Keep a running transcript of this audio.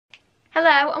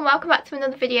Hello and welcome back to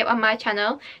another video on my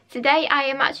channel. Today I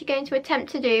am actually going to attempt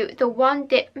to do the one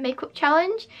dip makeup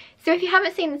challenge. So if you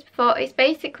haven't seen this before, it's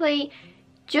basically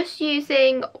just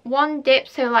using one dip,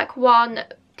 so like one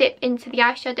dip into the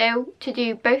eyeshadow to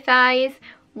do both eyes,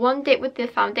 one dip with the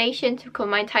foundation to cover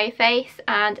my entire face,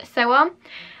 and so on.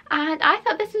 And I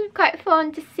thought this was quite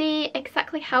fun to see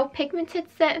exactly how pigmented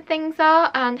certain things are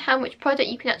and how much product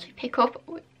you can actually pick up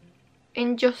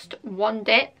in just one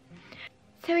dip.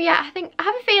 So yeah, I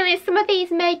have a feeling some of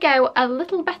these may go a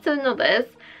little better than others.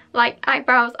 Like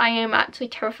eyebrows, I am actually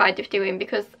terrified of doing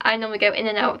because I normally go in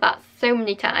and out of that so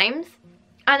many times.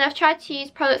 And I've tried to use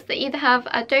products that either have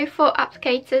a doe foot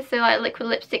applicator, so like liquid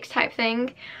lipsticks type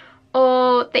thing,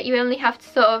 or that you only have to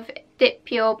sort of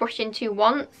dip your brush into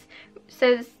once.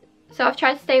 So I've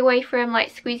tried to stay away from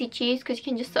like squeezy cheese because you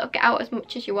can just sort of get out as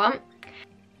much as you want.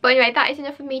 But anyway, that is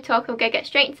enough of me talking. We'll go get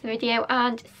straight into the video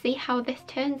and see how this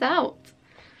turns out.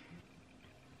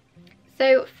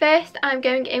 So first I'm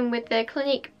going in with the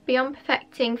Clinique Beyond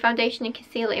Perfecting Foundation and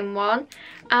Concealer in one,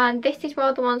 and this is one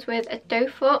of the ones with a doe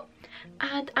foot,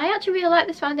 and I actually really like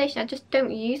this foundation. I just don't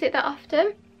use it that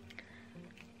often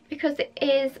because it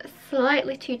is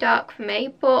slightly too dark for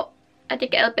me, but I did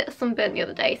get a bit of sunburn the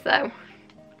other day, so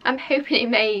I'm hoping it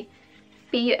may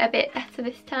be a bit better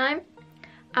this time.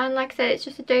 And like I said, it's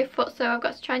just a doe foot, so I've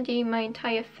got to try and do my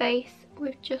entire face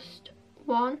with just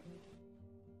one.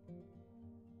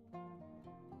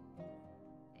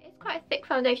 Quite a thick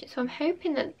foundation, so I'm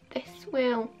hoping that this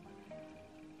will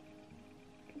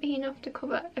be enough to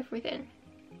cover everything.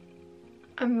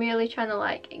 I'm really trying to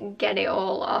like get it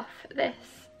all off this,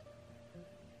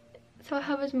 so I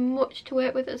have as much to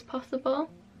work with as possible.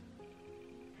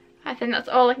 I think that's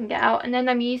all I can get out. And then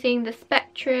I'm using the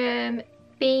Spectrum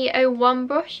B01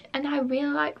 brush, and I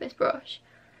really like this brush.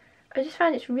 I just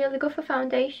find it's really good for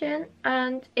foundation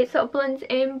and it sort of blends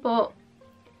in, but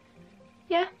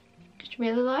yeah, just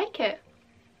really like it.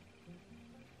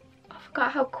 I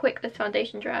forgot how quick this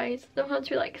foundation dries. I want to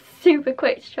be like super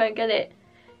quick to try and get it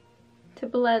to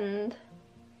blend.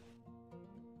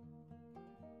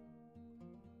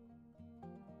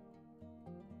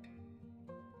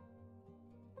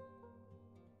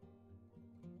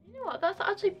 You know what, that's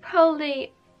actually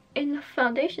probably enough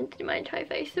foundation to do my entire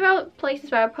face. There are places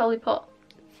where I probably put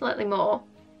slightly more,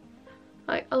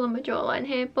 like along my jawline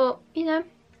here, but you know,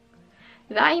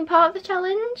 that ain't part of the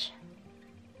challenge.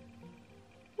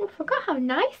 Oh, I forgot how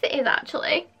nice it is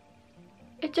actually.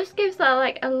 It just gives that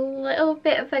like a little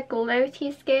bit of a glow to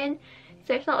your skin,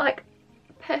 so it's not like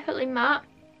perfectly matte.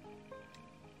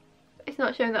 It's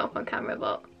not showing that up on camera,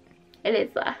 but it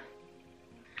is there.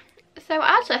 So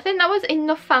actually I think that was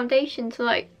enough foundation to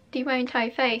like do my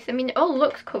entire face. I mean, it all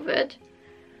looks covered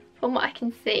from what I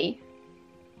can see.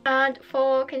 And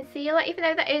for concealer, even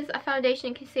though that is a foundation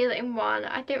and concealer in one,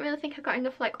 I don't really think I got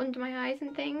enough like under my eyes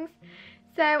and things.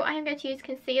 So I am going to use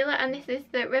concealer, and this is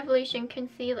the Revolution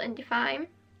Conceal and Define.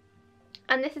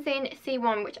 And this is in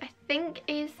C1, which I think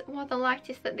is one of the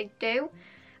lightest that they do.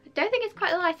 I don't think it's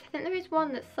quite light. I think there is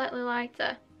one that's slightly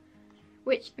lighter,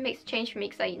 which makes a change for me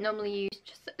because I normally use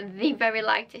just the very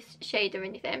lightest shade or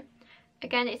anything.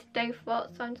 Again, it's a doe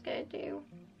foot, so I'm just going to do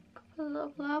a couple of little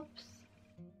blobs.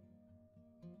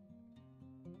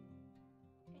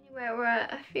 Anywhere where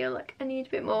I feel like I need a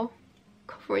bit more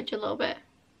coverage a little bit.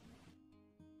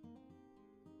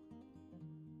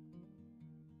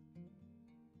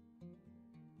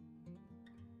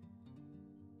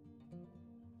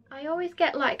 I always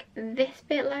get like this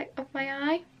bit like of my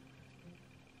eye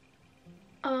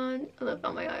on a little bit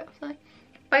on my eye obviously.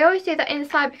 But I always do that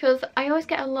inside because I always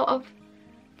get a lot of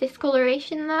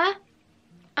discoloration there,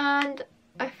 and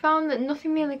I found that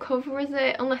nothing really covers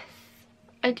it unless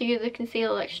I do the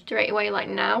concealer like straight away like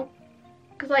now,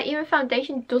 because like even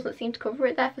foundation doesn't seem to cover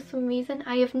it there for some reason.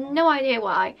 I have no idea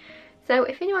why. So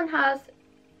if anyone has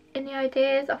any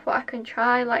ideas of what I can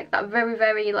try, like that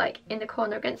very like in the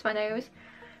corner against my nose,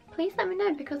 please let me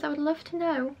know, because I would love to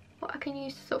know what I can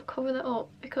use to sort of cover that up,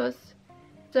 because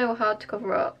it's so hard to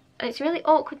cover up and it's a really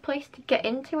awkward place to get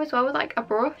into as well with like a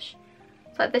brush.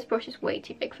 It's like this brush is way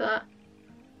too big for that.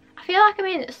 I feel like I'm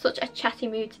in such a chatty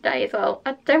mood today as well.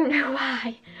 I don't know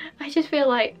why. I just feel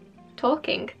like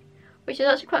talking, which is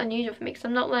actually quite unusual for me because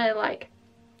I'm not really like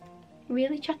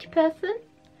really chatty person.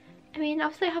 I mean,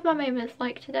 obviously I have my moments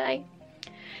like today.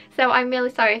 So I'm really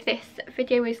sorry if this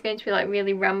video is going to be like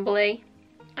really rambly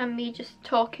and me just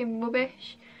talking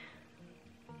rubbish.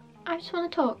 I just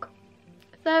want to talk.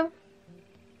 So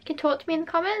you can talk to me in the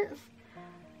comments.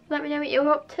 Let me know what you're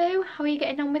up to. How are you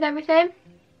getting on with everything?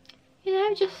 You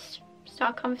know, just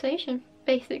start a conversation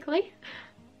basically.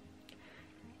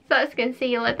 that's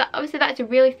concealer. That obviously that's a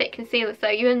really thick concealer, so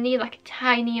you only need like a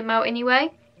tiny amount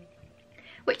anyway,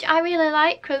 which I really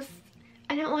like because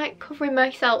I don't like covering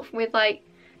myself with like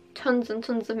tons and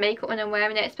tons of makeup when I'm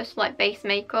wearing it, especially like base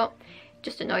makeup. It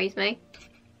just annoys me.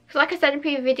 Because like I said in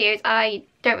previous videos, I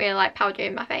don't really like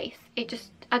powdering my face.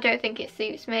 I don't think it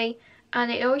suits me,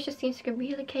 and it always just seems to go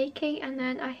really cakey, and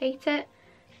then I hate it.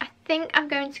 I think I'm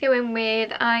going to go in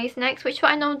with eyes next, which is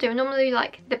what I normally do. I normally do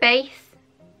like the base,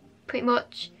 pretty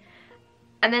much,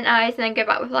 and then eyes, and then go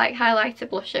back with like highlighter,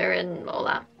 blusher and all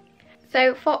that.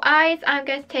 So for eyes, I'm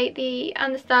going to take the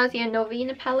Anastasia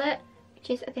Norvina palette,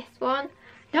 which is this one.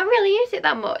 Not really used it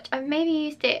that much. I've maybe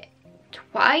used it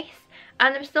twice,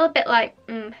 and I'm still a bit like,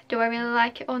 do I really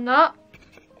like it or not?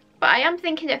 But I am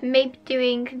thinking of maybe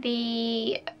doing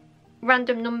the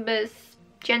random numbers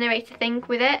generator thing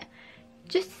with it,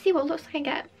 just to see what looks like I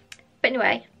get. But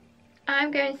anyway,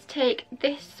 I'm going to take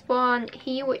this one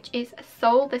here, which is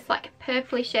Soul, this like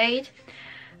purpley shade.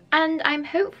 And I'm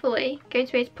hopefully going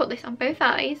to be able to put this on both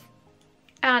eyes.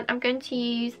 And I'm going to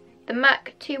use the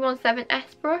MAC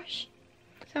 217S brush.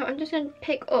 So I'm just going to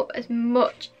pick up as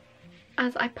much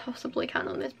as I possibly can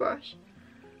on this brush.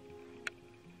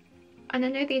 And I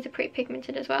know these are pretty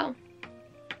pigmented as well.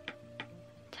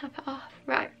 Tap it off.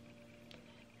 Right.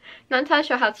 Not entirely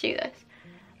sure how to do this.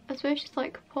 I suppose just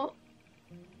like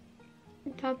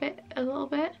dab it a little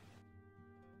bit.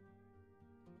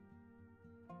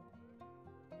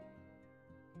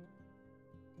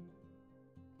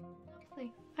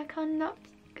 Honestly, I cannot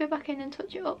go back in and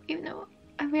touch it up, even though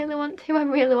I really want to. I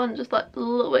really want just like a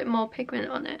little bit more pigment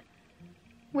on it,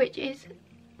 which is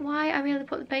why I really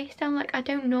put the base down. Like, I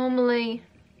don't normally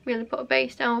really put a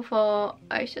base down for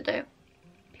eyeshadow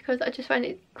because I just find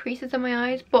it creases on my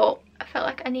eyes, but I felt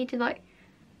like I needed like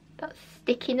that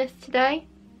stickiness today.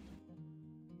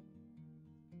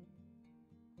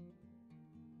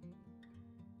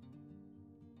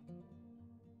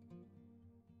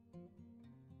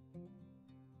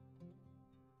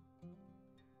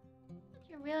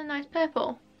 It's a really nice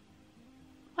purple.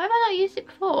 Why have I not used it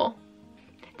before?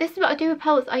 This is what I do with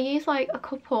palettes. I use like a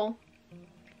couple.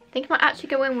 I think I might actually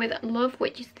go in with Love,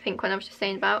 which is the pink one I was just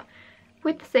saying about,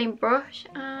 with the same brush,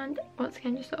 and once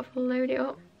again just sort of load it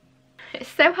up. It's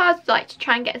so hard to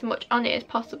try and get as much on it as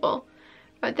possible.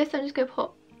 Right, this I'm just going to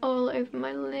put all over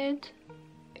my lid.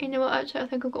 You know what, actually I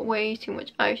think I've got way too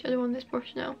much eyeshadow on this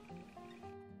brush now.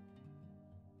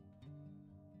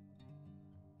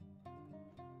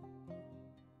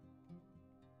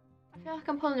 I feel like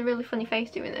I'm pulling a really funny face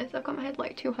doing this. I've got my head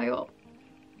like too high up.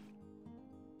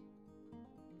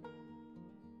 I'm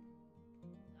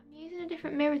using a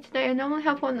different mirror today. I normally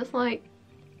have one that's like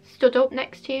stood up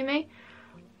next to me.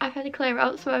 I've had to clear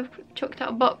out, so I've chucked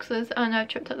out boxes, and I've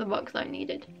chucked out the box I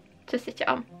needed to sit it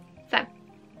on. So,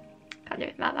 can't do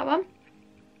it without that one.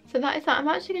 So that is that. I'm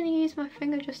actually going to use my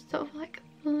finger just sort of like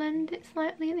blend it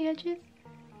slightly at the edges,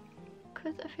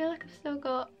 because I feel like I've still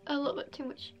got a little bit too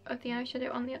much of the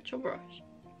eyeshadow on the actual brush.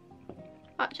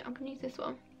 Actually, I'm going to use this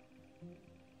one.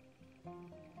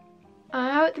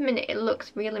 I know at the minute it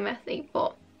looks really messy,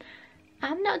 but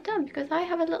I'm not done because I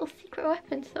have a little secret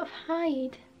weapon to sort of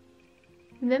hide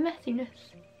the messiness.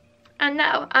 And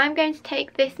now I'm going to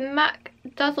take this MAC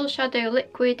Dazzle Shadow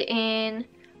Liquid in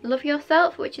Love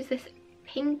Yourself, which is this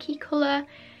pinky colour.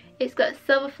 It's got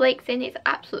silver flakes in it. It's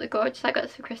absolutely gorgeous. I got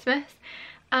this for Christmas.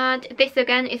 And this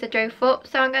again is a doe foot,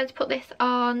 so I'm going to put this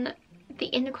on the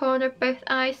inner corner of both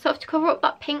eyes, sort of to cover up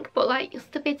that pink, but like you'll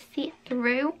still be able to see it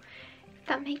through, if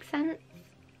that makes sense.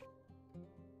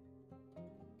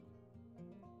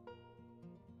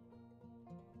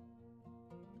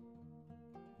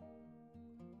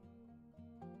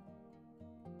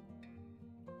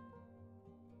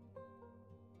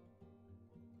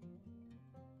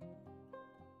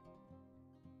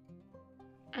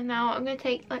 And now I'm going to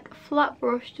take like a flat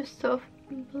brush, just sort of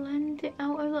blend it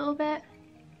out a little bit,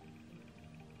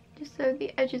 just so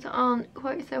the edges aren't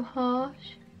quite so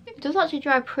harsh. It does actually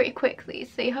dry pretty quickly,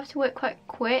 so you have to work quite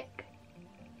quick,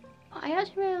 but I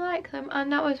actually really like them,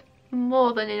 and that was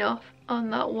more than enough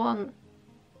on that one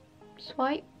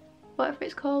swipe, whatever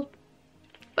it's called.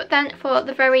 But then for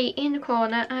the very inner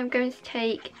corner, I'm going to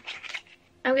take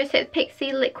the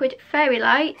Pixie Liquid Fairy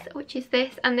Lights, which is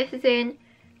this, and this is in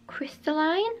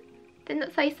Crystalline. I think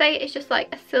that's how you say it. It's just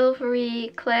like a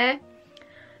silvery clear.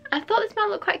 I thought this might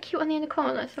look quite cute on the inner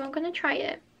corner, so I'm going to try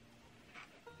it.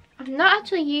 I've not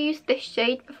actually used this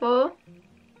shade before.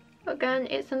 But again,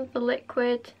 it's another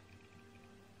liquid.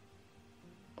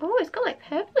 Oh, it's got like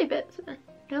purpley bits in it.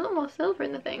 A lot more silver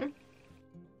in the thing.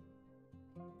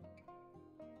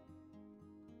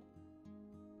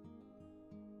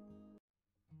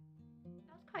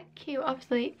 That's quite cute.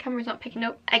 Obviously, camera's not picking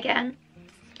up again.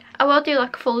 I will do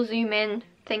like a full zoom in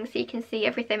thing so you can see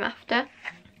everything after.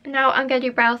 Now I'm going to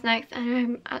do brows next, and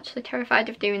I'm actually terrified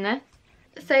of doing this.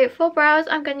 So for brows,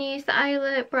 I'm going to use the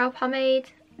Isla Brow Pomade.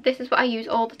 This is what I use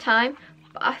all the time.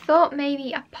 But I thought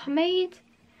maybe a pomade,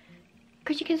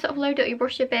 because you can sort of load up your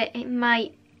brush a bit, it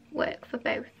might work for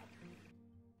both.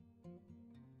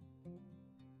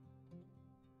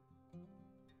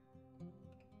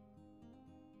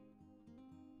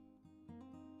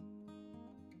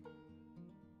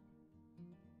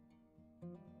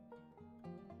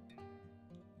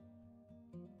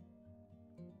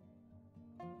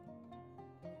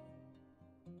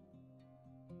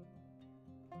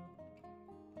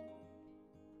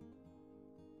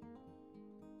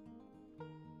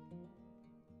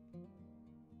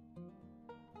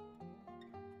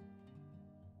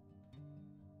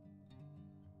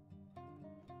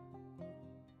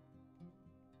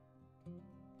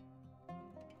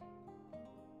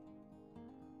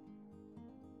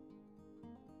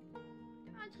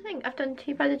 I think I've done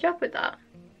too bad a job with that.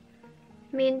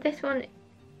 I mean, this one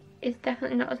is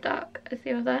definitely not as dark as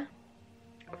the other.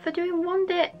 For doing one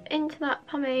bit into that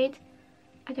pomade,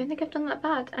 I don't think I've done that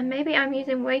bad. And maybe I'm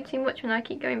using way too much when I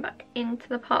keep going back into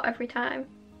the pot every time.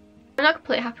 I'm not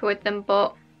completely happy with them,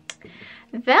 but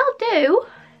they'll do,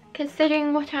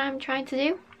 considering what I'm trying to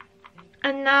do.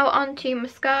 And now on to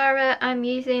mascara. I'm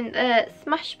using the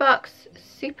Smashbox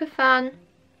Super Fanned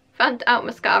Out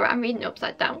Mascara. I'm reading it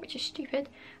upside down, which is stupid.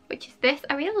 Which is this.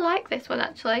 I really like this one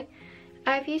actually.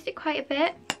 I've used it quite a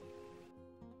bit.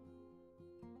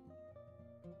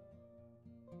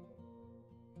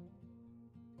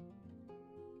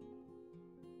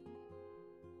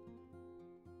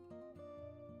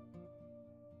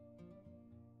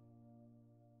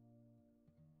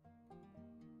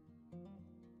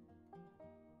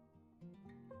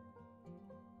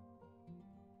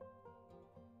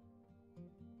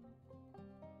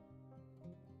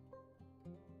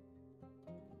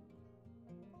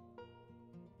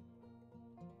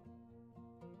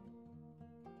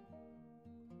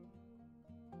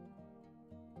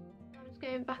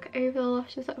 Going back over the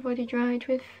lashes that I've already dried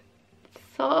with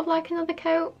sort of like another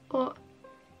coat, but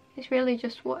it's really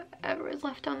just whatever is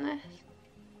left on this,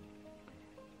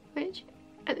 which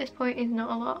at this point is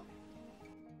not a lot.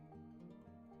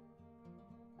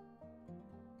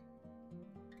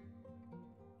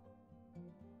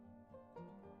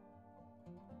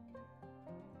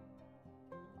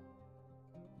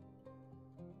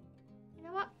 You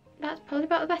know what? That's probably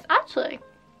about the best. Actually,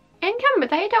 in camera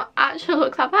they don't actually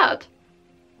look that bad.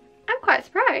 I'm quite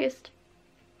surprised.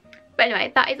 But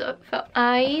anyway, that is up for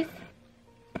eyes.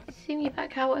 Zoom you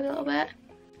back out a little bit.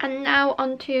 And now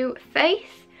onto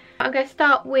face. I'm going to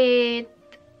start with,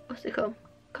 what's it called?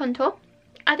 Contour.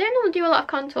 I don't normally do a lot of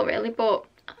contour really, but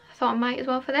I thought I might as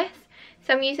well for this.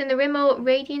 So I'm using the Rimmel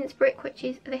Radiance Brick, which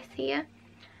is this here.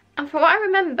 And from what I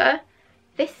remember,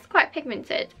 this is quite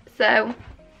pigmented. So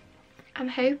I'm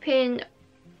hoping...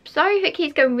 Sorry if it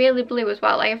keeps going really blue as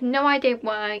well. I have no idea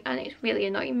why, and it's really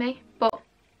annoying me. But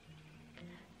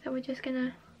so we're just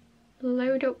gonna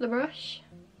load up the brush.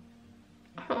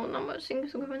 Oh, not much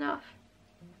things are coming off.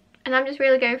 And I'm just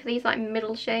really going for these like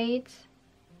middle shades.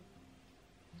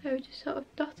 So just sort of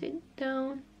dot it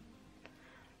down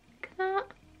like that,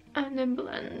 and then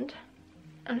blend.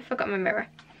 And I forgot my mirror.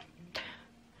 I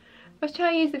was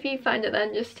trying to use the viewfinder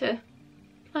then just to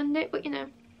blend it, but you know,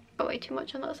 got way too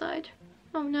much on that side.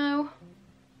 Oh no.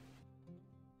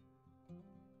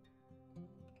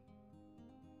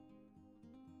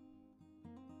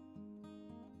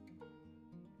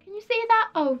 Can you see that?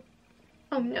 Oh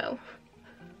no.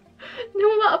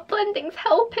 No amount of blending's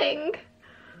helping.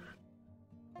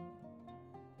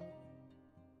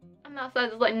 And that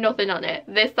side there's like nothing on it.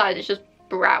 This side is just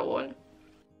brown.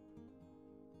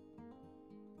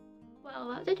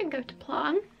 Well, that didn't go to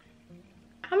plan.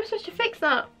 How am I supposed to fix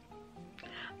that?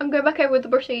 I'm going back over with the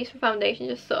brush I used for foundation,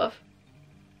 just sort of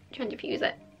trying to diffuse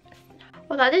it.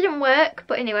 Well, that didn't work,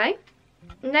 but anyway.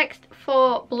 Next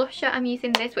for blusher, I'm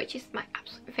using this, which is my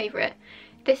absolute favourite.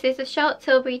 This is a Charlotte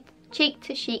Tilbury Cheek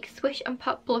to Chic Swish and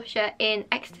Pop blusher in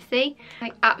Ecstasy.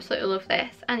 I absolutely love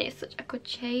this, and it's such a good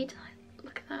shade.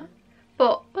 Look at that.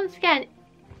 But once again,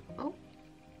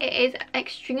 it is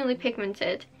extremely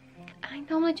pigmented. I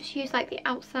normally just use like the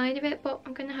outside of it, but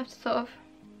I'm going to have to sort of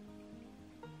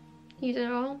use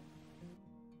it all.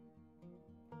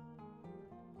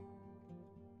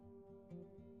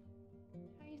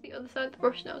 I use the other side of the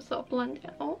brush now to sort of blend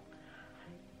it out.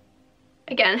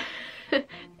 Again,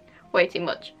 way too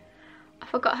much. I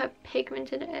forgot how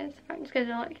pigmented it is. I'm just going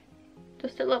to like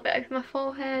dust a little bit over my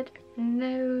forehead,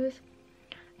 nose.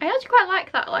 I actually quite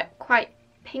like that, like quite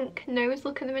pink nose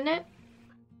look in the minute.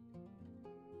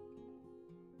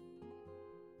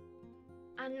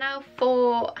 And now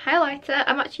for highlighter,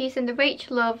 I'm actually using the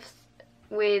Rachel Loves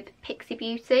with Pixie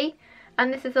Beauty,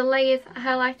 and this is a Layers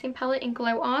highlighting palette in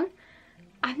Glow On.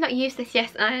 I've not used this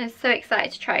yet and I'm so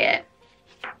excited to try it.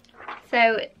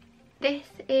 So this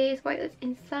is what it's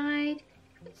inside.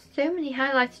 So many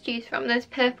highlighters to choose from. This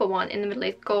purple one in the middle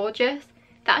is gorgeous.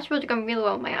 That actually would have gone really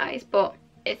well with my eyes, but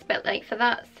it's a bit late for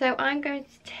that. So I'm going to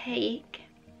take,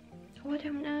 oh I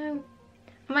don't know.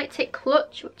 I might take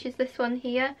Clutch, which is this one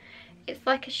here. It's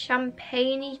like a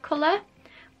champagne-y colour,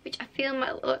 which I feel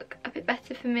might look a bit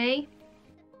better for me.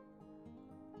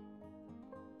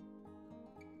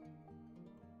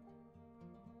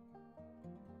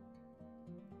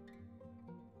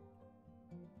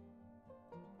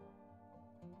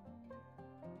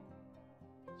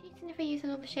 If I use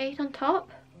another shade on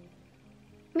top.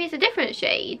 I mean, it's a different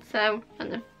shade, so I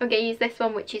don't know. I'm going to use this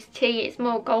one, which is Tea. It's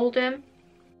more golden.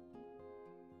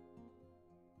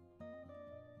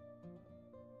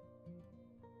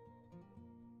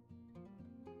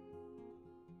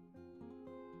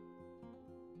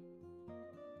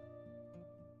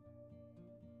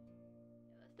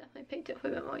 That's definitely picked up a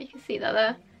bit more. You can see that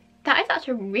there. That is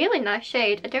actually a really nice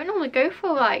shade. I don't normally go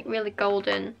for like really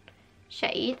golden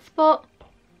shades, but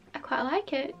I quite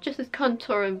like it. Just as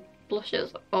contour and blush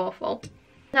is awful.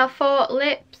 Now for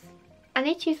lips, I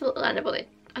need to use a little liner, but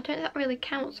I don't know if that really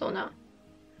counts or not.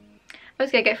 I'm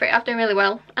just going to go for it. I've done really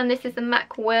well. And this is the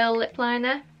MAC Whirl lip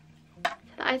liner. So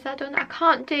that is that done. I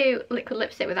can't do liquid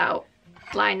lipstick without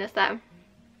liners though.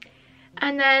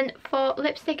 And then for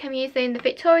lipstick, I'm using the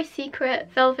Victoria's Secret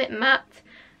Velvet Matte.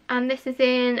 And this is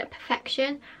in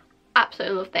Perfection.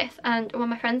 Absolutely love this, and one of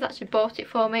my friends actually bought it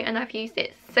for me and I've used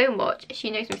it so much.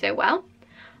 She knows me so well.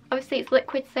 Obviously it's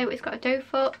liquid, so it's got a doe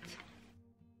foot.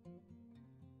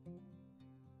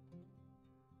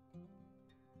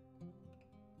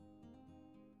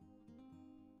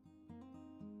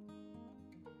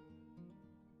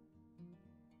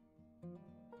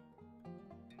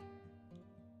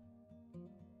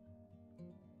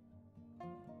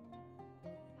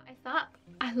 That is that.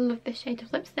 I love this shade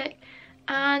of lipstick.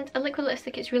 And a liquid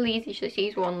lipstick, it's really easy to just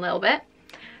use one little bit.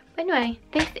 But anyway,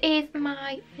 this is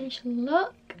my finished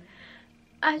look.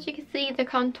 As you can see, the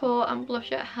contour and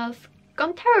blusher has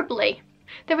gone terribly.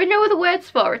 There are no other words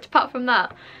for it apart from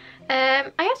that.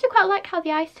 I actually quite like how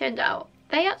the eyes turned out.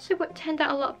 They actually turned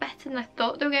out a lot better than I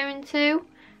thought they were going to.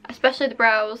 Especially the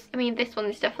brows. I mean, this one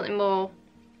is definitely more,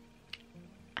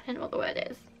 I don't know what the word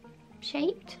is.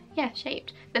 Shaped? Yeah,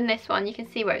 shaped. Than this one. You can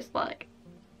see where it's like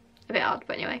a bit odd,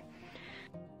 but anyway.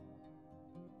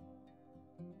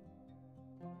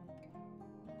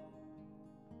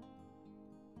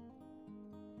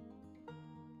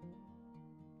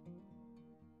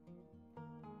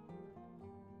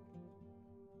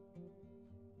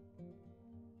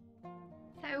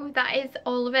 So that is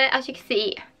all of it. As you can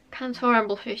see, contour and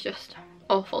blush is just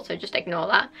awful, so just ignore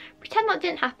that. Pretend that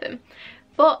didn't happen.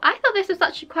 But I thought this was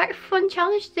actually quite a fun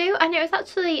challenge to do, and it was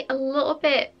actually a little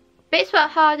bit, bits were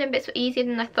harder and bits were easier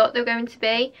than I thought they were going to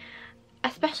be.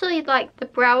 Especially like the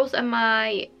brows and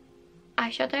my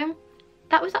eyeshadow.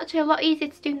 That was actually a lot easier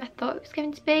to do than I thought it was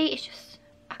going to be. It's just,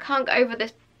 I can't get over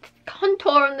this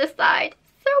contour on this side.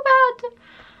 It's so bad.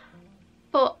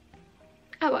 But,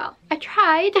 oh well, I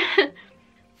tried.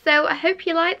 So I hope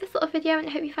you liked this little video and I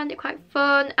hope you found it quite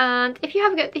fun. And if you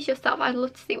haven't got this yourself, I'd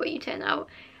love to see what you turn out.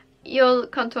 Your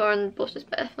contour and blush has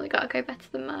definitely got to go better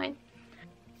than mine.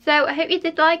 So I hope you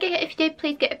did like it. If you did,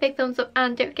 please get a big thumbs up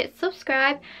and don't forget to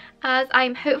subscribe, as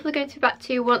I'm hopefully going to be back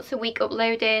to once a week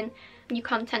uploading new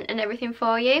content and everything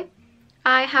for you.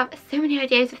 I have so many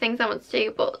ideas of things I want to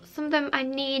do, but some of them I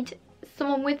need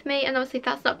someone with me, and obviously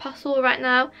that's not possible right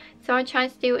now. So I'm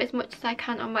trying to do as much as I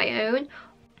can on my own.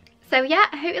 So yeah,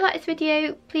 I hope you liked this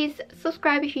video. Please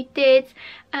subscribe if you did,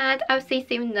 and I'll see you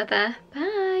soon in another. Bye!